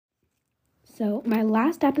So my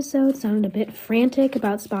last episode sounded a bit frantic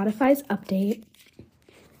about Spotify's update,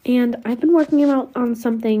 and I've been working on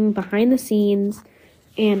something behind the scenes,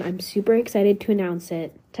 and I'm super excited to announce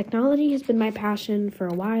it. Technology has been my passion for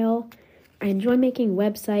a while. I enjoy making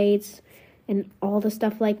websites and all the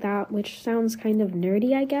stuff like that, which sounds kind of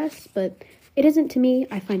nerdy, I guess, but it isn't to me.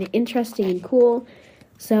 I find it interesting and cool,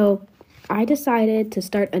 so I decided to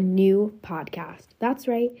start a new podcast. That's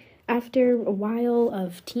right. After a while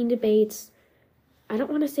of teen debates, I don't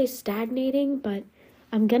want to say stagnating, but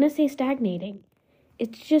I'm going to say stagnating.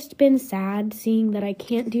 It's just been sad seeing that I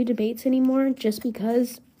can't do debates anymore just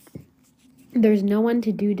because there's no one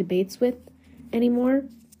to do debates with anymore.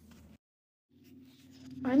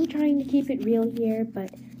 I'm trying to keep it real here,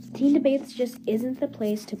 but teen debates just isn't the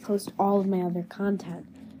place to post all of my other content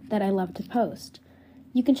that I love to post.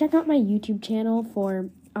 You can check out my YouTube channel for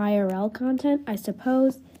IRL content, I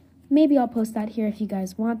suppose. Maybe I'll post that here if you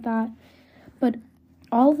guys want that. But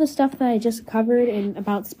all of the stuff that I just covered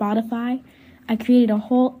about Spotify, I created a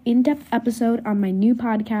whole in-depth episode on my new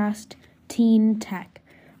podcast, Teen Tech.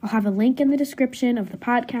 I'll have a link in the description of the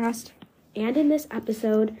podcast and in this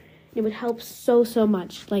episode. It would help so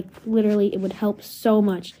much. Like, literally, it would help so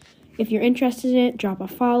much. If you're interested in it, drop a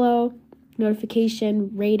follow,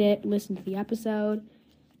 notification, rate it, listen to the episode.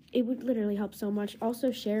 It would literally help so much.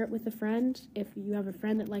 Also, share it with a friend. If you have a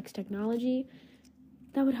friend that likes technology,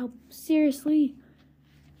 that would help. Seriously,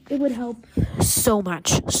 it would help so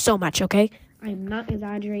much, okay? I'm not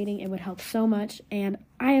exaggerating. It would help so much, and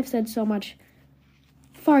I have said so much,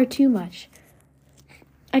 far too much.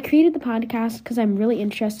 I created the podcast because I'm really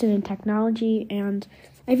interested in technology, and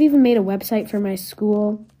I've even made a website for my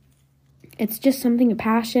school. It's just a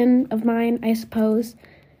passion of mine, I suppose,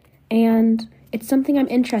 and it's something I'm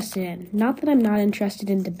interested in. Not that I'm not interested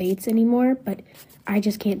in debates anymore, but I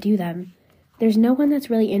just can't do them. There's no one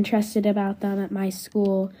that's really interested about them at my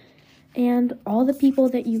school, and all the people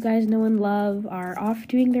that you guys know and love are off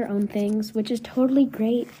doing their own things, which is totally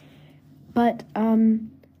great. But,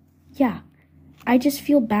 yeah. I just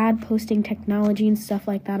feel bad posting technology and stuff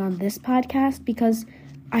like that on this podcast because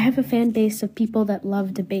I have a fan base of people that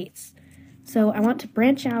love debates. So I want to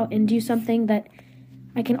branch out and do something that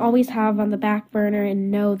I can always have on the back burner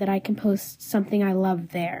and know that I can post something I love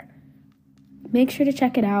there. Make sure to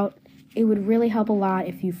check it out. It would really help a lot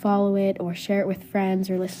if you follow it or share it with friends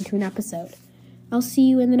or listen to an episode. I'll see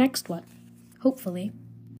you in the next one, hopefully.